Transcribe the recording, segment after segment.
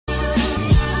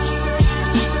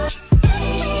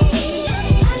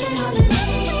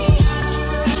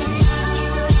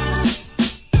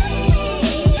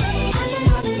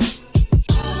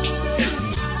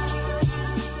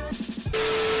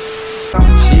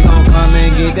Come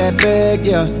and get that bag,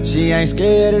 yeah. She ain't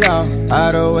scared at all.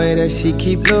 Out the way that she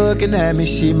keep looking at me,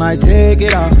 she might take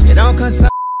it off. It don't concern.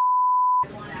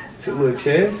 Two little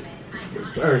chest.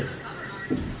 Bird.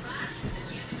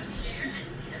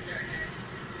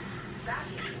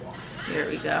 There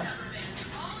we go.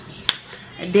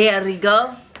 There we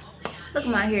go. Look at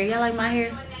my hair. Y'all like my hair?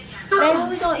 Babe, what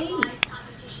we gonna eat?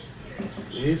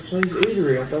 This place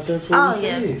eatery. I thought that's what Oh,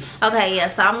 yeah. Said. Okay, yeah.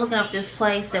 So I'm looking up this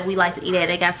place that we like to eat at.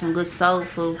 They got some good soul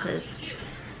food because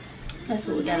that's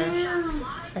what we got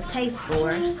a taste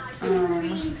for.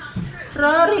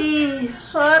 Rory,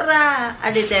 hurrah!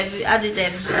 I did that.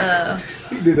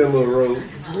 You did that little roll.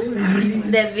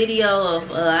 That video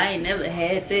of I ain't never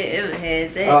had that, ever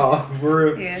had that. Oh,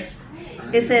 for real? Yeah.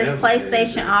 It says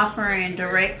PlayStation offering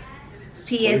direct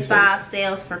PS5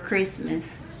 sales for Christmas.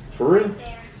 For real?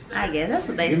 I guess that's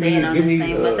what they saying on this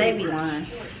thing, but they be lying.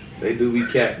 They do be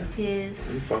capping. His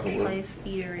place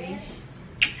eatery.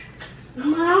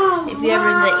 If you're ever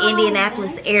in the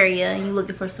Indianapolis area and you're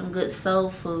looking for some good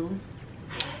soul food,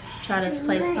 try this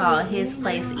place called His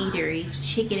Place Eatery.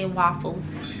 Chicken and waffles.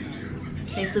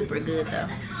 They super good though.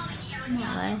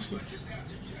 My lashes.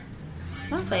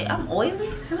 My face, I'm oily?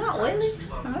 Am I oily?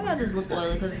 Or maybe I just look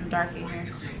oily because it's dark in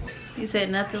here. You said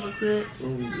nothing looks good?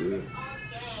 Good.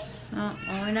 Oh,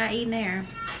 well, we're not eating there.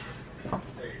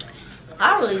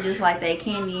 I really just like they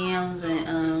candy yams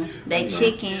and they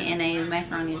chicken and they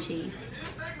macaroni and cheese.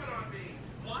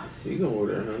 You can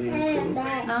order, honey.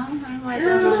 No, I like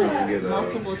those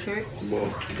multiple trips.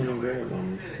 Well, come on, grab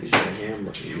one. You got a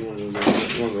hamburger. You want to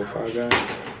go Five Guys?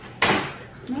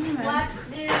 No, What's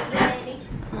this, Daddy?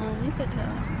 You could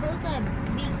tell. Look at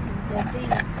the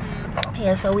thing.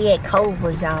 Yeah, so we at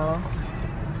Culver's, y'all.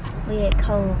 We at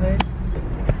Culver's.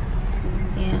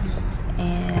 Yeah,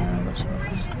 and what's your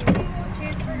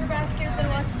Cheeseburger basket with a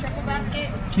deluxe triple basket.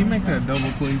 Can you make that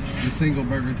double, please? The single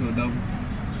burger to a double.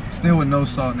 Still with no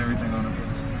salt and everything on it.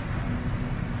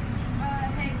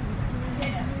 Hey,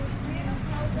 yeah.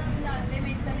 They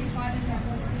made 75 and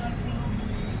double, not a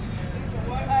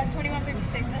single.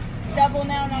 21.56. That's double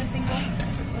now, not a single.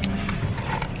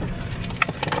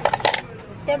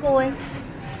 Yeah, boys.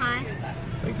 Hi.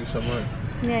 Thank you so much.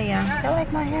 Yeah. Y'all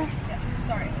like my hair? Yeah,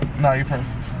 sorry. No, you're perfect.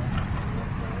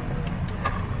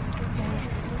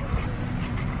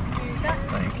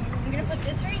 Thank you. I'm gonna put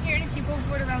this right here, and if you pull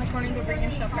forward around the corner, they'll bring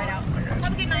your stuff right out. Okay.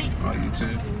 Have a good night. Oh, you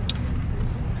too.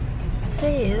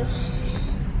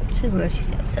 So, she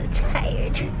said, I'm so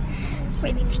tired.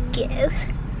 Ready to go.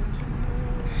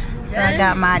 So I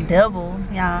got my double,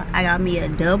 y'all. I got me a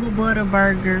double butter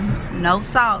burger. No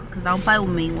salt, because don't play with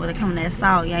me when it comes to that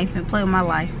salt. You ain't finna play with my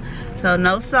life. So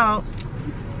no salt.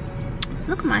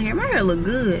 Look at my hair. My hair look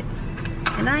good.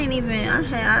 And I ain't even,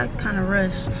 I kind of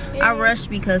rushed. I rushed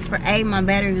because for A, my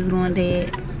battery was going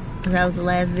dead. Because that was the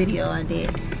last video I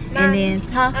did. And then,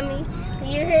 I mean,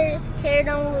 your hair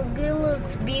don't look good,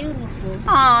 looks beautiful.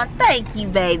 Aw, thank you,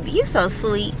 baby. You so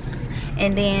sweet.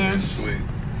 And then, Sweet.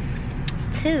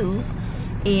 2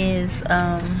 is,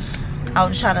 I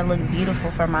was trying to look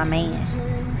beautiful for my man.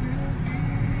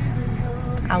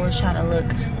 I was trying to look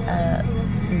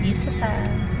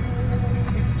beautified.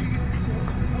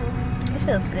 It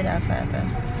feels good outside though.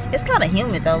 It's kind of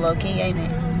humid though, low key, ain't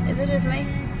it? Is it just me?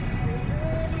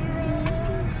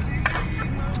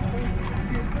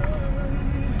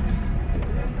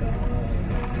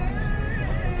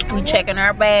 We checking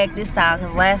our bag this time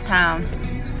because last time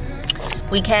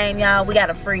we came, y'all, we got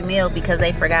a free meal because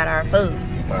they forgot our food.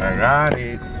 I got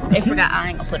it. They forgot. I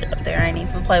ain't gonna put it up there. I ain't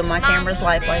even play with my camera's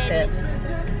life like that.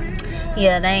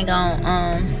 Yeah, they ain't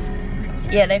gonna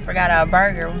yeah, they forgot our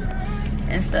burger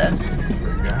and stuff.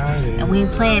 And we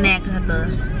ain't playing that because the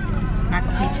knock a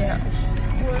picture out.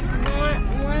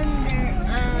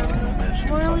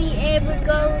 Will we ever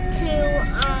go to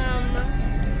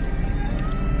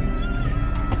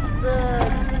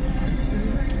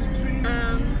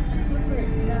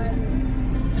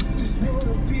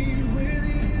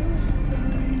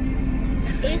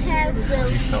it has the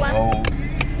He's so old.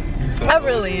 I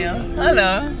really am. I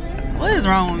know. What is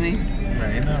wrong with me?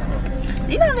 Man, you're not wrong.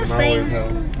 You know this thing?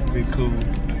 Be cool.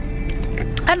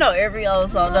 I know every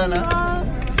old song, don't I?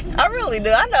 I really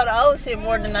do. I know the old shit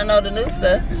more than I know the new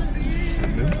stuff. The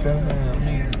new stuff, man, I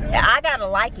mean, I gotta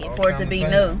like it for it to be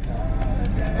new.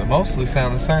 they mostly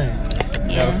sound the same.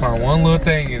 You gotta find one little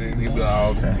thing in it and you be like,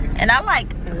 oh, okay. And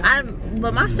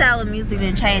but my style of music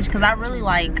didn't change because I really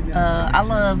like, I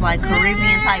love like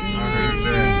Caribbean type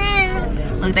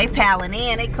music. Look, they piling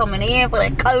in, they coming in for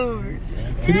that covers.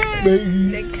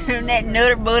 They give that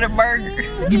nutter butter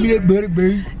burger. Give me that butter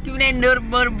burger. Give me that nutter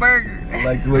butter burger. I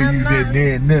like the way you use that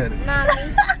dead nutter.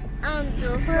 Mommy,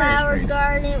 the flower flower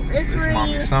garden. It's This where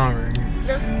mommy's song right here.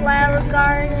 the flower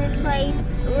garden place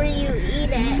where you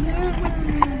eat at.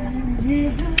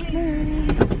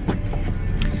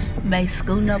 May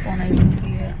scooting up on that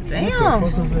video. Damn.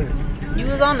 What the fuck was that? You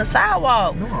was on the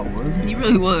sidewalk. No, I wasn't. You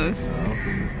really was.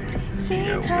 She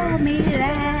Told me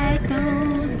like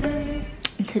those days.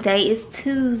 Today is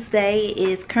Tuesday.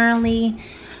 It's currently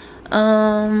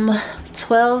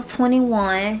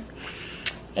 12:21,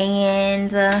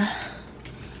 and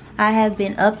I have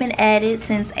been up and at it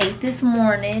since 8 this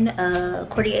morning.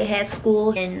 Cordia had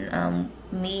school, and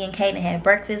me and Kaden had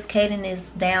breakfast. Kaden is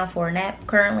down for a nap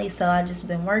currently, so I just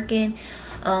been working.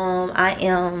 I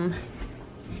am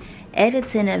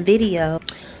editing a video.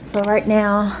 So right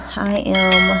now I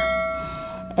am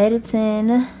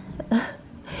editing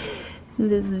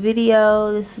this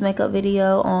video, this makeup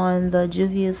video on the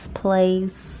Juvia's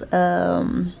Place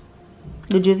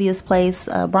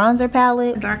bronzer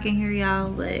palette. Dark in here, y'all,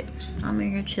 but I'm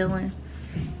in here chilling.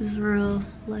 It's real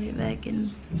laid back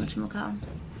and whatchamacallit.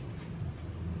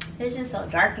 It's just so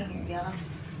dark in here, y'all.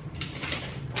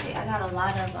 I got a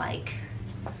lot of like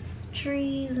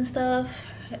trees and stuff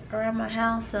around my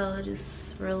house, so it just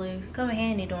really come in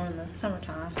handy during the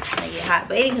summertime when it get hot.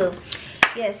 But anywho,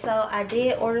 yeah, so I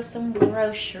did order some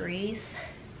groceries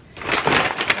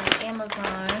on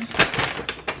Amazon.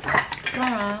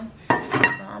 Come on.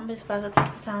 So I'm just about to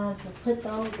take the time to put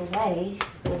those away.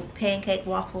 The pancake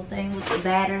waffle thing with the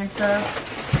batter and stuff.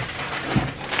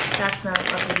 Got some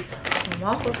of these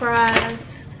waffle fries.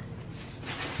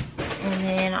 And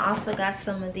then I also got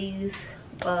some of these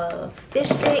fish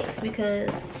sticks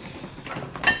because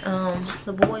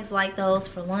the boys like those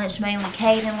for lunch. Mainly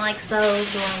Kaden likes those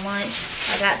during lunch.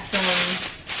 I got some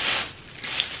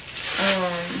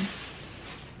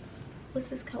what's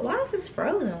this called? Why is this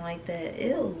frozen like that?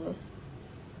 Ew.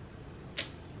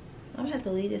 I'm gonna have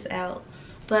to leave this out.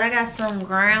 But I got some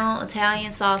ground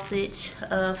Italian sausage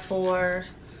for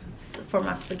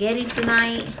my spaghetti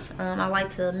tonight. I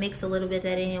like to mix a little bit of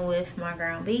that in with my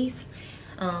ground beef.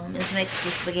 It makes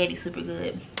the spaghetti super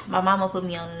good. My mama put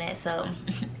me on that, so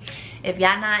if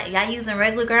y'all using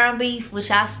regular ground beef with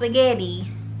y'all spaghetti,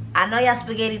 I know y'all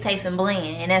spaghetti tasting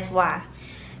bland, and that's why.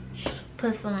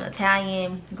 Put some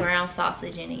Italian ground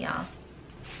sausage in it, y'all.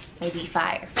 It be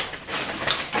fire.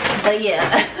 But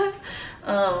yeah.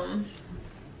 Okay,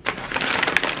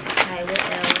 what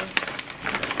else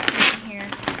here?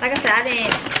 Like I said,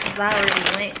 cause I already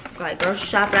went like grocery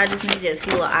shopping. I just needed a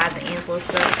few little odds and ends of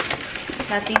stuff.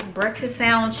 Got these breakfast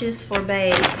sandwiches for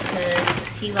Babe because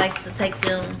he likes to take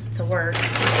them to work.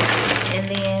 And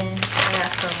then I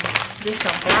got some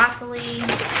broccoli,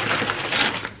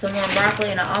 some more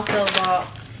broccoli, and I also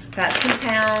got 2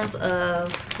 pounds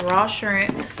of raw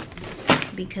shrimp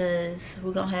because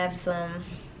we're gonna have some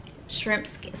shrimp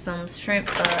scampi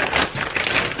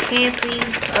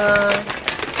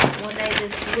one day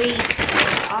this week.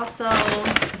 Also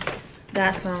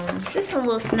got just some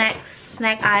little snack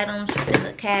items in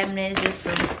the cabinet. Just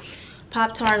some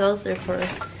Pop-Tarts. Those are for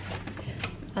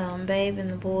Babe and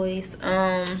the boys.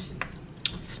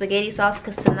 Spaghetti sauce,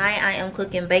 because tonight I am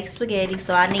cooking baked spaghetti,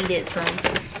 so I needed some.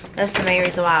 That's the main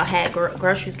reason why I had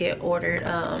groceries get ordered.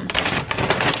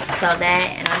 So that,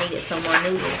 and I needed some more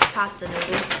noodles, pasta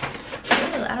noodles.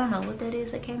 Ew, I don't know what that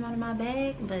is that came out of my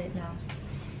bag, but no.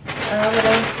 What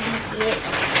else did we get?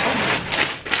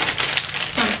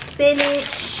 Some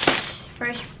spinach,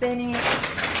 fresh spinach.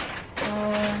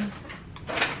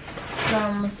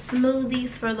 Some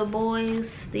smoothies for the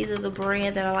boys. These are the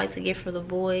brand that I like to get for the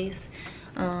boys.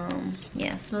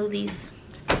 Yeah, smoothies.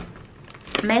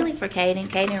 Mainly for Kaden.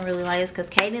 Kaden really likes, because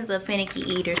Kaden's a finicky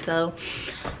eater, so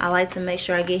I like to make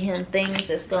sure I get him things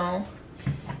that's gonna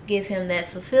give him that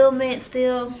fulfillment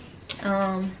still.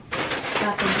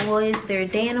 Got the boys their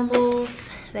Danimals.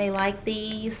 They like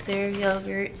these. They're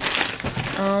yogurts.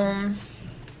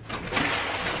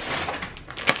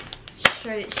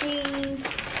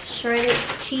 Shredded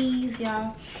cheese,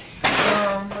 y'all.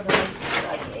 What else did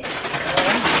I get?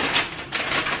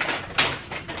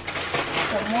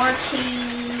 Some more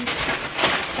cheese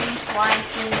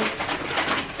slices.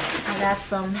 I got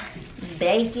some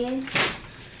bacon.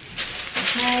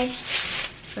 Okay,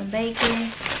 some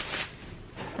bacon.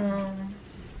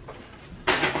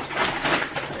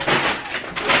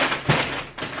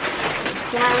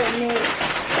 Salad mix.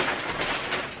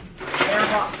 And I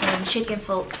bought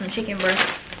some chicken breast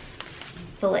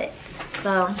fillets.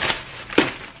 So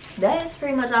that is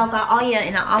pretty much all I got. Oh yeah,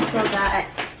 and I also got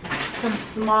some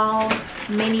small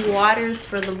mini waters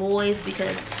for the boys,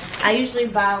 because I usually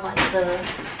buy like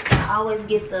I always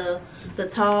get the the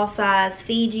tall size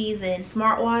Fijis and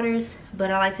Smart Waters,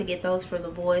 but I like to get those for the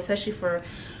boy, especially for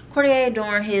Cordier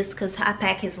during his, because I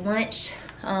pack his lunch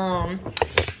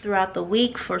throughout the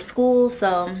week for school.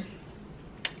 So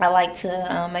I like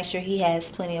to make sure he has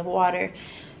plenty of water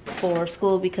for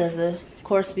school because of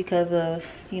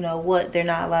you know what, they're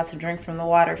not allowed to drink from the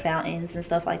water fountains and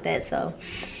stuff like that. So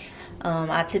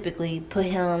I typically put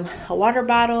him a water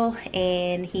bottle,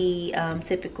 and he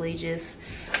typically just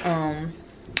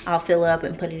I'll fill it up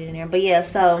and put it in there. But yeah,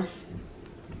 so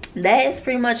that is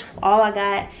pretty much all I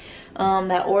got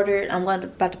that ordered. I'm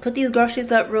about to put these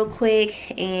groceries up real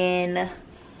quick, and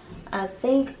I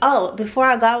think, oh, before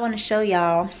I go, I want to show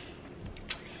y'all,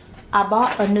 I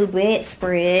bought a new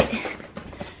bedspread.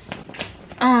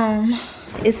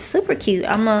 It's super cute.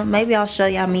 Maybe I'll show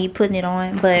y'all me putting it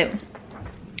on, but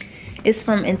it's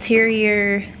from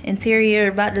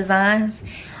Interior by Designs.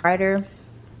 Writer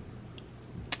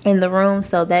in the room,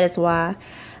 so that is why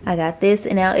I got this.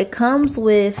 And now it comes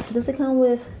with,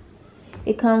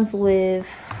 it comes with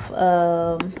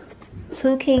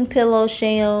 2 king pillow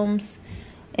shams,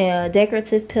 a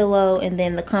decorative pillow, and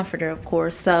then the comforter, of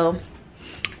course. So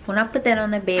when I put that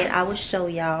on the bed, I will show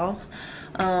y'all.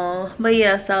 But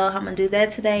yeah, so I'm gonna do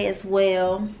that today as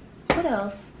well. What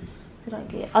else did I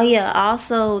get? Oh yeah,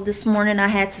 also this morning I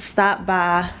had to stop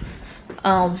by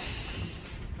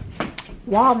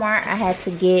Walmart. I had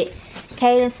to get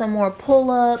Kaden some more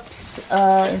pull-ups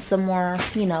and some more,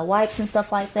 you know, wipes and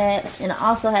stuff like that. And I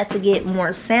also had to get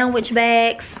more sandwich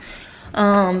bags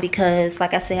because,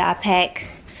 like I said, I pack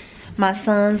my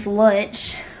son's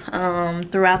lunch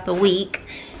throughout the week.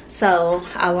 So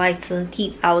I like to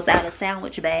keep, I was out of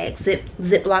sandwich bags,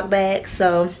 Ziploc bags,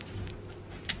 so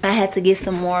I had to get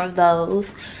some more of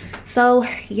those. So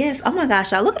yes, oh my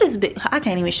gosh, y'all, look at this big, I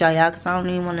can't even show y'all because I don't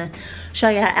even want to show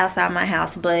y'all outside my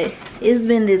house, but it's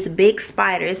been this big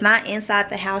spider. It's not inside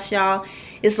the house, y'all.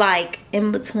 It's like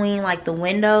in between like the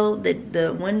window,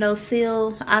 the window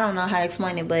sill. I don't know how to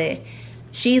explain it, but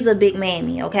she's a big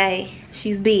mammy, okay?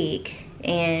 She's big,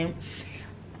 and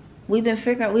we've been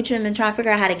trying to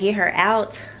figure out how to get her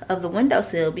out of the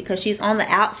windowsill because she's on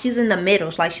the she's in the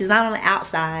middle. Like, she's not on the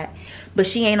outside, but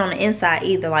she ain't on the inside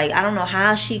either. Like, I don't know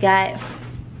how she got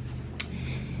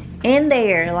in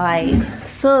there. Like,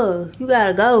 so you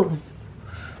gotta go.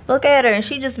 Look at her, and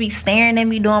she just be staring at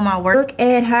me doing my work. Look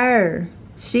at her.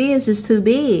 She is just too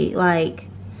big. Like,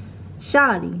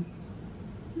 Shawty,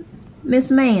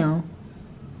 Miss Ma'am,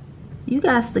 you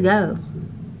got to go.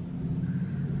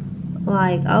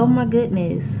 Like, oh my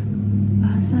goodness.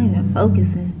 Oh, it's not even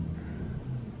focusing.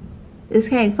 This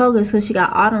can't focus because she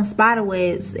got all them spider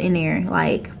webs in there.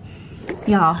 Like,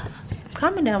 y'all,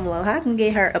 comment down below how I can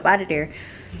get her up out of there.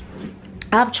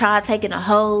 I've tried taking a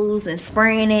hose and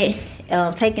spraying it,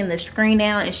 taking the screen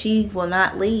out, and she will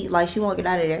not leave. Like, she won't get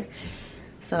out of there.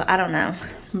 So I don't know,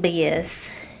 but yes,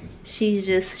 she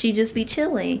just be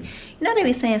chilling. You know, they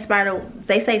be saying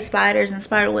they say spiders and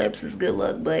spider webs is good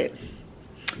luck, but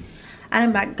I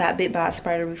done got bit by a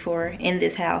spider before in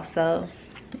this house, so,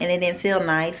 and it didn't feel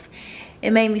nice. It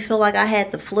made me feel like I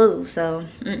had the flu, so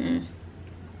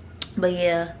but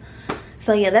yeah,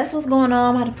 so yeah, that's what's going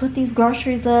on. I'm about to put these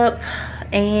groceries up,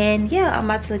 and yeah, I'm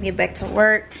about to get back to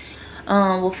work.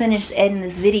 We'll finish editing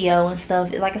this video and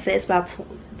stuff. Like I said, it's about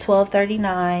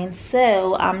 12:39,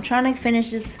 so I'm trying to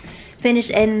finish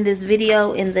editing this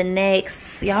video in the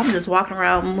next, y'all, I'm just walking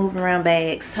around moving around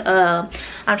bags. I'm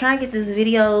trying to get this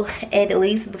video at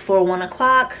least before 1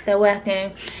 o'clock, that way I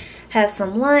can have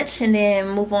some lunch and then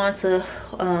move on to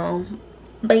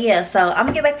but yeah, so I'm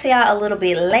gonna get back to y'all a little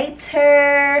bit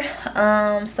later.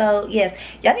 So yes,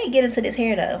 y'all need to get into this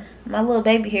hair though. My little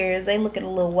baby hairs, they looking a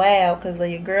little wild because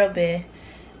your girl been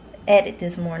at it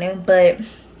this morning, but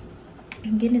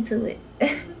I'm getting into it.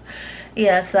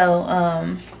 Yeah,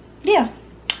 so yeah,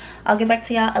 I'll get back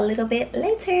to y'all a little bit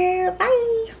later.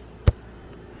 Bye.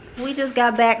 We just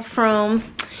got back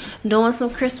from doing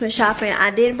some Christmas shopping. I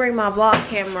did bring my vlog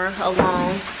camera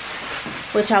along,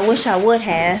 which I wish I would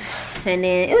have, and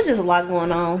then it was just a lot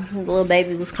going on. The little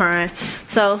baby was crying,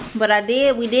 so, but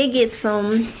we did get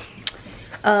some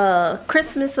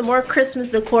some more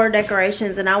Christmas decor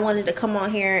decorations, and I wanted to come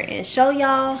on here and show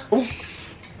y'all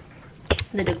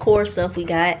the decor stuff we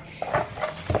got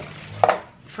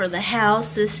for the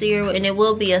house this year. And it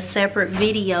will be a separate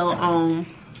video on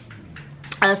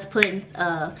us putting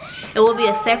it will be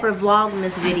a separate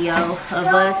Vlogmas video of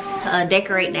us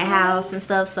decorating the house and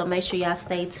stuff, so make sure y'all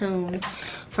stay tuned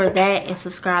for that and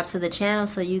subscribe to the channel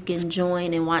so you can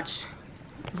join and watch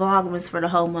Vlogmas for the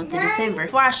whole month of December.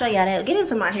 Before I show y'all that, get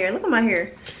into my hair. Look at my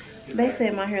hair. They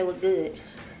said my hair look good.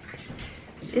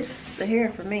 It's the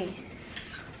hair for me.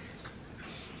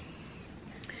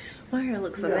 My hair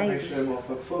looks amazing.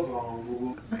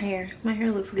 My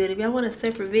hair looks good. If y'all want a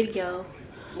separate video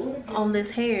on this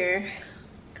hair,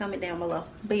 comment down below.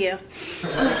 But yeah.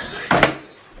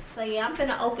 So yeah, I'm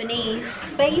finna open these.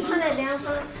 Babe, you turn that down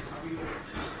some.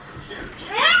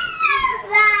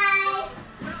 Bye.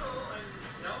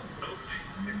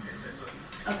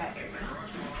 Okay.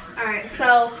 Alright,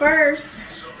 so first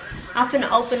I'm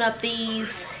finna open up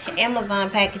these Amazon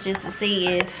packages to see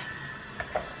if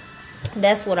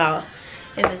it's what I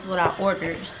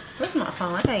ordered. Where's my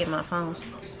phone? I gotta get my phone.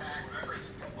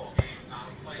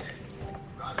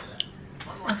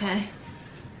 Okay.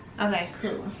 Okay,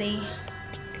 cool.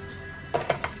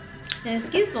 And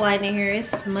excuse the light in here.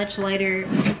 It's much later.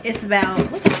 It's about,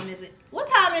 what time is it? What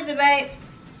time is it, babe?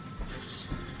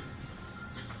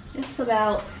 It's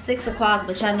about 6 o'clock,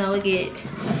 but y'all know it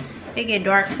get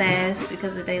dark fast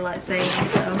because of daylight saving.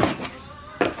 So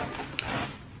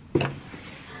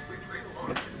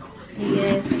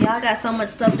yes, y'all got so much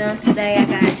stuff done today.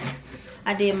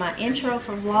 I did my intro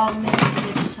for Vlogmas,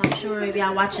 which I'm sure if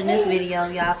y'all watching this video,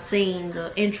 y'all have seen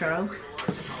the intro.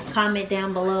 Comment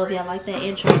down below if y'all like that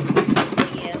intro.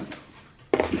 But yeah.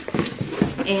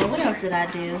 And what else did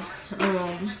I do?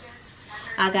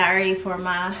 I got ready for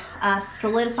I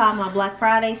solidified my Black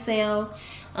Friday sale.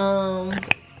 So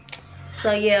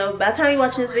yeah, by the time you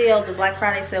watch this video, the Black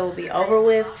Friday sale will be over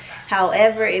with.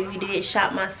 However, if you did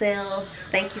shop my sale,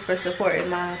 thank you for supporting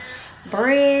my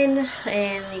brand,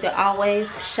 and you can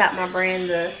always shop my brand.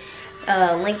 The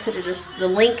link to the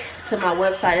link to my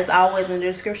website is always in the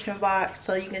description box,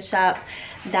 so you can shop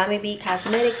Diamond Beat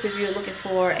Cosmetics if you're looking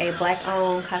for a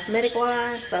black-owned cosmetic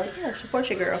line. So yeah, support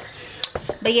your girl.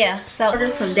 But yeah, so I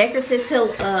ordered some decorative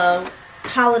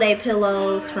holiday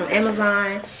pillows from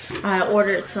Amazon. I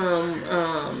ordered some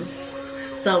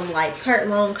like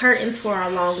long curtains for our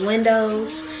long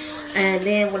windows. And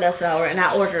then what else did I order? And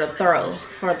I ordered a throw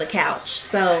for the couch.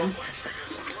 So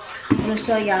I'm gonna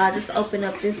show y'all. I just opened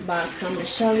up this box. So I'm gonna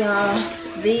show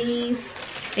y'all these.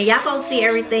 And y'all gonna see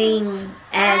everything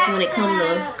as when it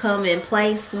come in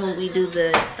place when we do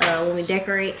when we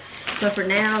decorate. But for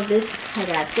now, I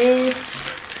got this.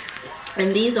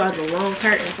 And these are the long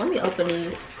curtains. Let me open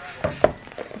these.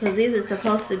 Because these are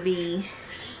supposed to be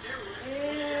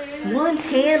one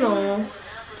panel.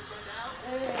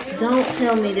 Don't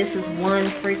tell me this is one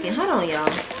freaking, hold on y'all,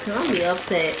 because I'm be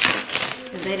upset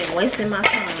if they didn't wasting my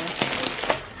time.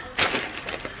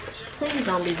 Please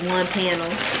don't be one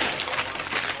panel.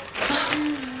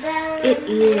 It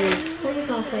is. Please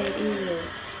don't say it is.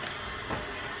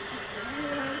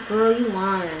 Girl, you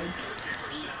lying.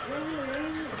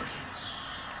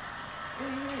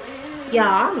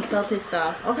 Y'all, I'm so pissed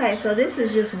off. Okay, so this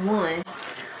is just one.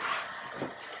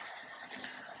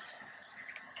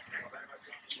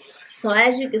 So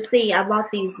as you can see, I bought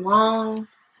these long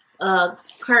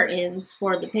curtains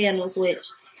for the panels, which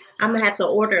I'm gonna have to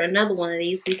order another one of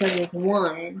these because it's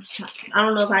one. I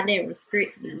don't know if I didn't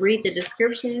read the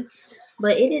description,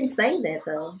 but it didn't say that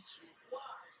though.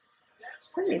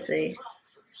 Let me see.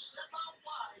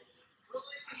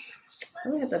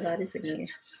 I'm gonna have to buy this again.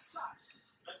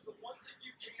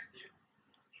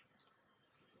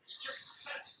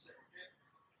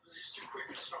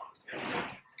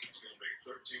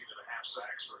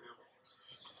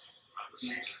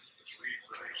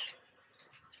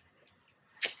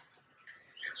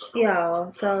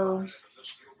 Y'all, so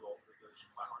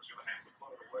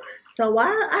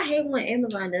why, I hate when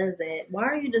Amazon does that. Why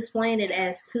are you displaying it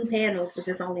as two panels if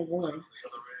it's only one?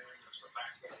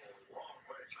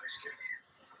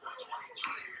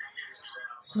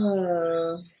 I'm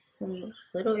a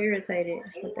little irritated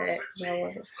with that,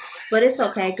 but it's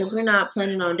okay because we're not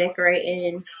planning on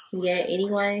decorating yet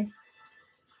anyway,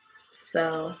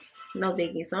 so no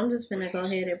biggie. So I'm just gonna go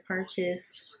ahead and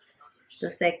purchase the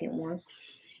second one.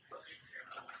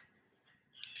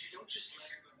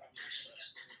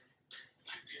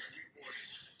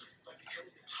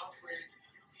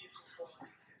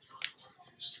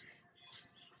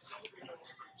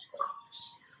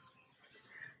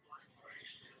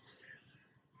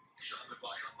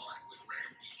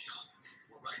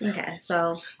 Okay,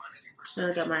 so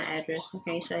I got my address. I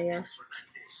can't show you.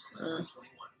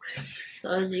 So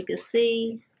as you can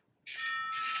see,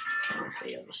 let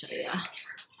me show y'all.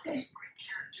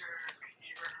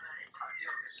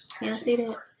 Y'all see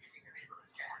that?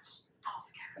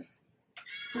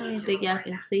 I don't think y'all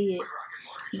can see it,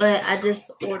 but I just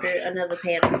ordered another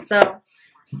panel. So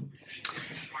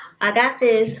I got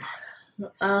this.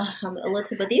 I'm a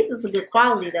little, but these is a good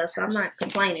quality though, so I'm not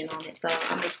complaining on it. So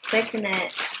I'm expecting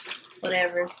that,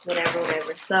 whatever.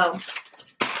 So,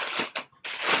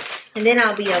 and then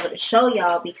I'll be able to show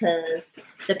y'all because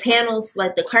the panels,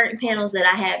 like the curtain panels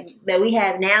that we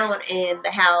have now in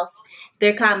the house,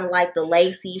 they're kind of like the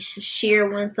lacy sheer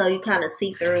ones, so you kind of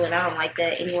see through, and I don't like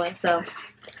that anyway. So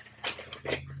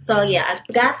yeah, I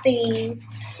got these.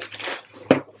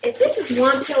 If this is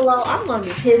one pillow, I'm gonna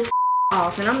be pissed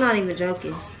off, and I'm not even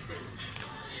joking.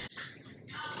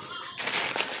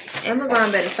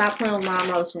 Amazon better stop playing with my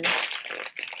emotions.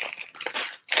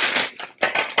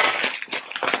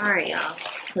 Alright, y'all.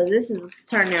 So this is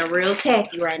turning out real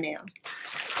tacky right now.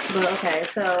 But okay,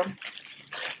 so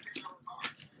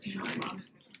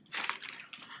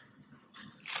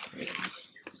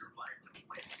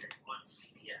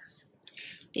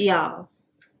y'all.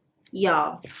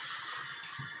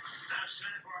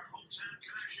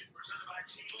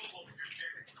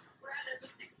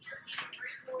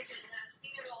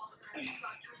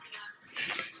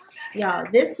 Y'all,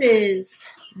 this is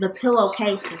the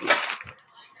pillowcases.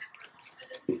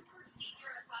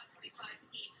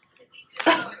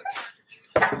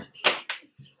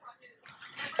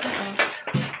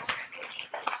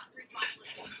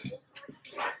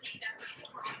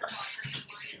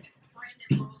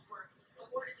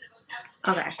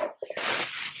 Okay.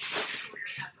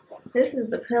 This is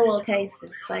the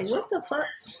pillowcases. Like, what the fuck?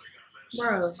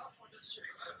 Bro.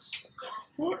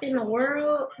 What in the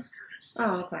world?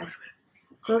 Oh, okay.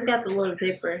 So it's got the little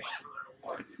zipper.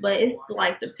 But it's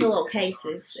like the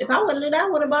pillowcases. If I would have knew that, I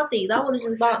would have bought these. I would have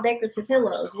just bought decorative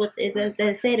pillows with it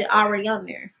that said it already on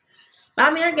there. But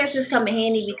I mean, I guess it's come in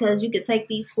handy because you could take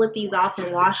these, flip these off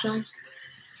and wash them.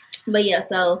 But yeah,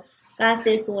 so got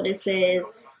this one. It says,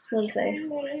 what does it say?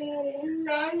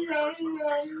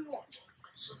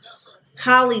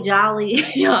 Holly Jolly.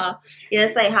 Yeah,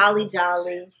 it say Holly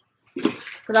Jolly.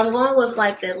 Because I'm going with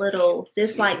like that little,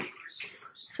 this like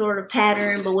sort of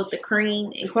pattern, but with the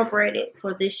cream incorporated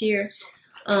for this year.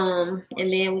 And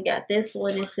then we got this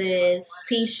one. It says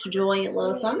peace, joy, and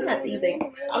love. So I'm gonna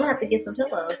have to get some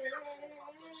pillows.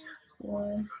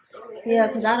 Yeah,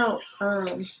 because I don't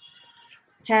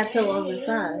have pillows in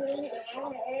size.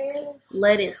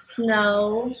 Let it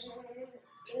snow.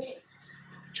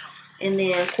 And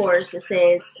then of course it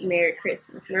says Merry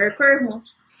Christmas. Merry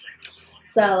Christmas.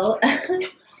 So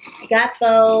got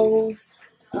those.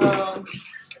 Y'all,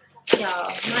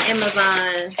 my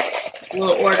Amazon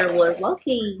little order was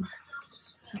low-key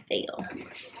a fail.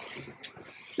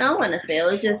 No, I wasn't a fail.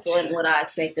 It just wasn't what I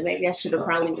expected. Maybe I should have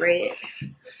probably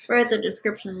read the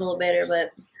description a little better,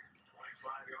 but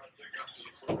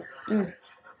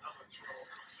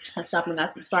I stopped and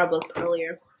got some Starbucks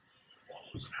earlier.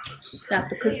 Got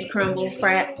the cookie crumble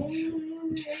frap.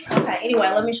 Okay, anyway,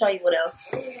 let me show you what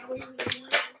else.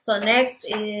 So next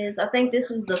is, I think this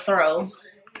is the throw.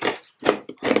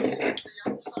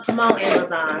 Come on,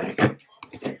 Amazon.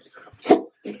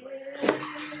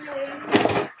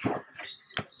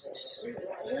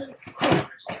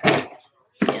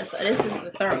 Yeah, so this is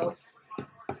the throw.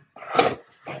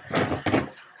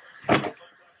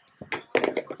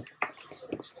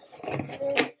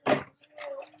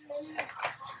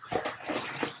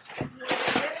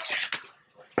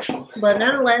 But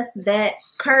nonetheless, that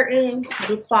curtain,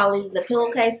 good quality. The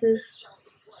pillowcases,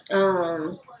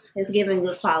 is giving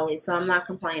good quality, so I'm not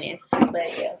complaining.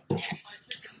 But yeah,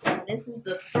 this is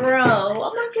the throw.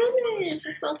 Oh my goodness,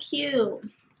 it's so cute.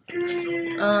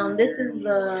 This is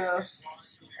the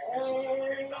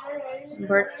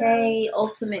Bertay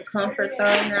Ultimate Comfort Throw.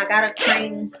 And I got a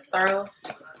cream throw.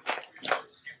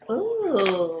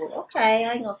 Ooh, okay.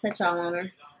 I ain't gonna touch y'all on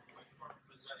her.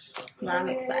 But I'm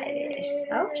excited.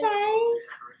 Okay.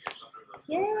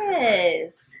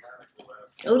 Yes.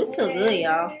 Oh, this feels good,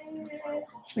 y'all.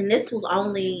 And this was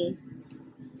only,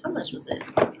 how much was this?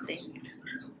 Let me see.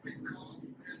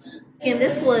 And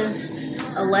this was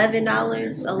 $11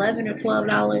 or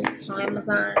 $12 on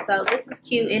Amazon. So this is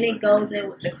cute, and it goes in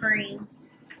with the cream.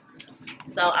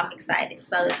 So I'm excited.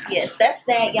 So yes, that's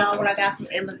that, y'all, what I got from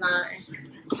Amazon.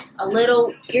 A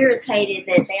little irritated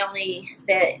that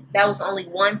that was only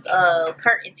one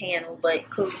curtain panel, but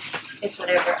cool. It's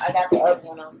whatever. I got the other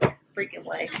one on the freaking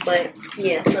way. But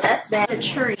yeah, so that's that. The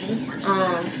tree.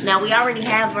 Now we already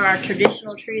have our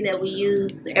traditional tree that we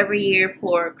use every year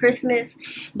for Christmas,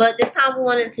 but this time we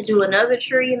wanted to do another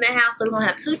tree in the house. So we're gonna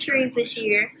have 2 trees this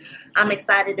year. I'm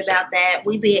excited about that.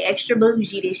 We being extra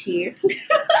bougie this year.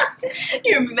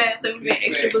 You remember that? So we being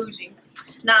extra bougie.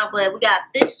 Nah, but we got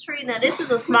this tree. Now, this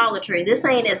is a smaller tree. This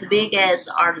ain't as big as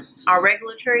our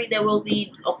regular tree that we'll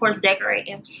be, of course,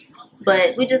 decorating.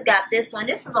 But we just got this one.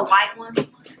 This is a white one.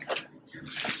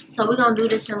 So we're going to do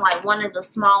this in, like, one of the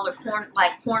smaller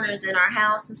corners in our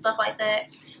house and stuff like that.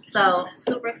 So,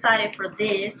 super excited for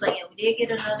this. So, yeah, we did get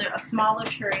a smaller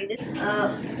tree.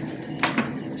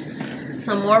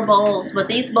 some more bowls, but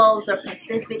these bowls are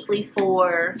specifically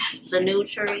for the new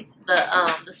tree,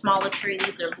 the smaller tree.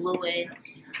 These are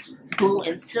blue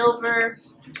and silver.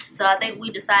 So I think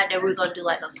we decided that we're gonna do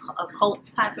like a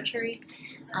Colts type of tree.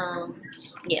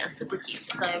 Yeah, super cute.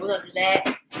 So we're gonna do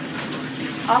that.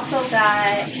 Also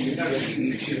got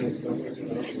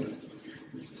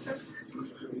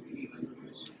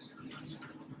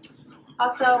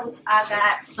I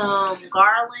got some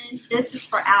garland. This is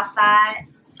for outside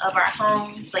of our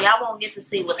home, so y'all won't get to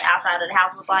see what the outside of the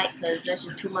house looks like because that's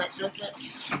just too much adjustment.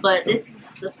 But this is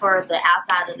for the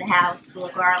outside of the house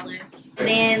with garland. And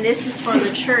then this is for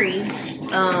the tree.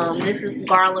 This is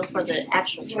garland for the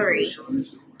actual tree.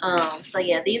 So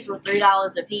yeah, these were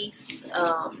 $3 a piece.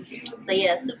 So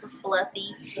yeah, super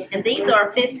fluffy. And these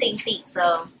are 15 feet,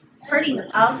 so pretty.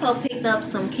 I also picked up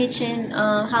some kitchen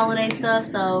holiday stuff.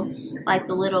 So like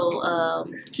the little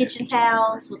kitchen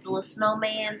towels with the little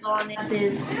snowmans on it.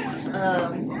 This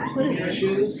what is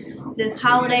this? This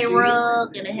holiday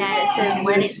rug, and it says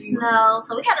 "Let It Snow."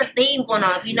 So we got a theme going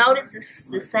on. If you notice, it's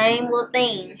the same little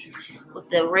theme with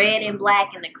the red and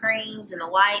black and the creams and the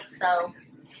white. So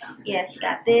yes,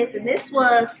 got this, and this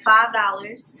was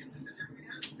 $5.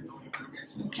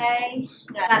 Okay,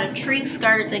 got a tree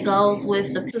skirt that goes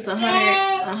with the. It's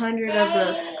 100 of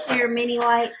the clear mini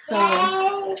lights.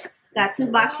 So got 2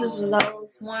 boxes of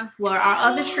those. One for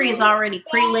our other tree is already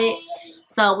pre-lit,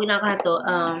 so we're not gonna have to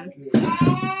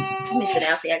let me sit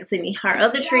down so y'all can see me. Our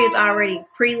other tree is already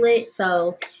pre-lit,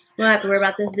 so we don't have to worry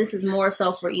about this. This is more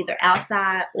so for either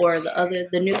outside or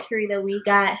the new tree that we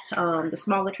got, the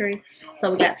smaller tree.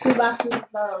 So we got 2 boxes of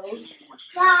those.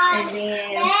 And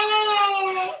then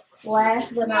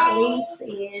last but not least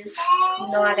is,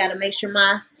 I gotta make sure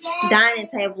my dining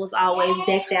table is always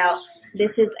decked out.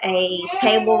 This is a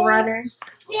table runner.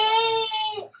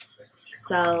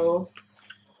 So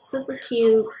super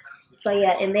cute. So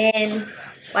yeah, and then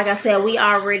like I said, we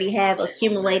already have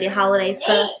accumulated holiday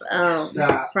stuff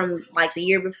from like the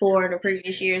year before and the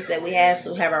previous years that we have.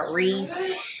 So we have our wreath,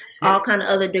 all kind of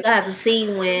other. You guys will see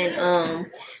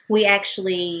when we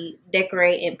actually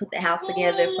decorate and put the house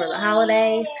together for the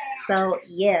holidays. So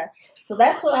yeah, so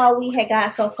that's what all we had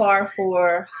got so far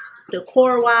for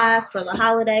decor wise for the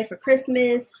holiday, for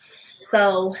Christmas.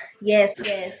 So yes,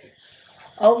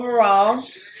 overall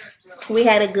we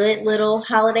had a good little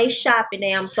holiday shopping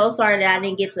day. I'm so sorry that I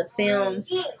didn't get to film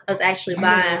us actually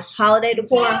buying holiday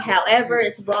decor. However,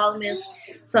 it's Vlogmas,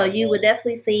 so you would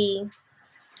definitely see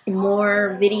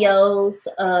more videos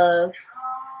of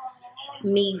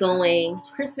me going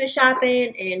Christmas shopping,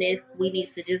 and if we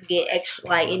need to just get extra,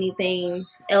 like anything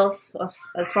else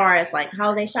as far as like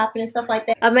holiday shopping and stuff like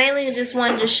that. I mainly just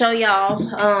wanted to show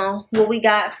y'all what we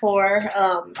got for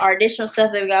our additional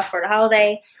stuff that we got for the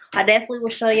holiday. I definitely will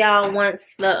show y'all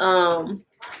once the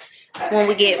when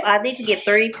we get, I need to get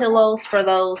 3 pillows for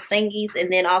those thingies,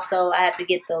 and then also I have to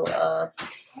get the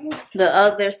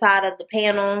other side of the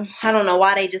panel. I don't know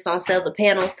why they just don't sell the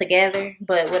panels together,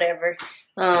 but whatever.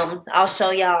 I'll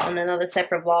show y'all on another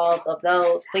separate vlog of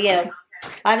those. But yeah,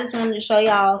 I just wanted to show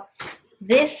y'all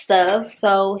this stuff.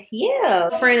 So yeah,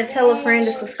 tell a friend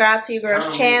to subscribe to your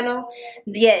girl's channel.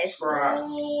 Yes,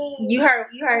 you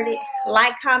heard it.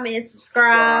 Like, comment, and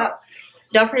subscribe.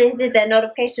 Don't forget to hit that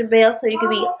notification bell so you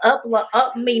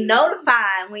can be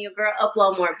notified when your girl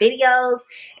upload more videos.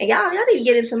 And y'all need to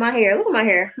get into my hair. Look at my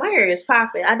hair. My hair is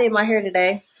popping. I did my hair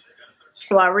today.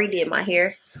 Well, I redid my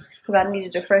hair because I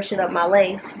needed to freshen up my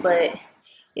lace, but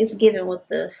it's giving what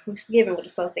it's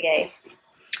supposed to give.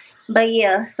 But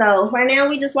yeah, so right now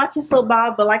we just watching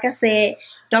football. But like I said,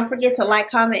 don't forget to like,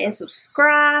 comment, and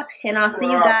subscribe. And I'll see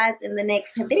you guys in the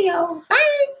next video.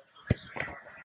 Bye.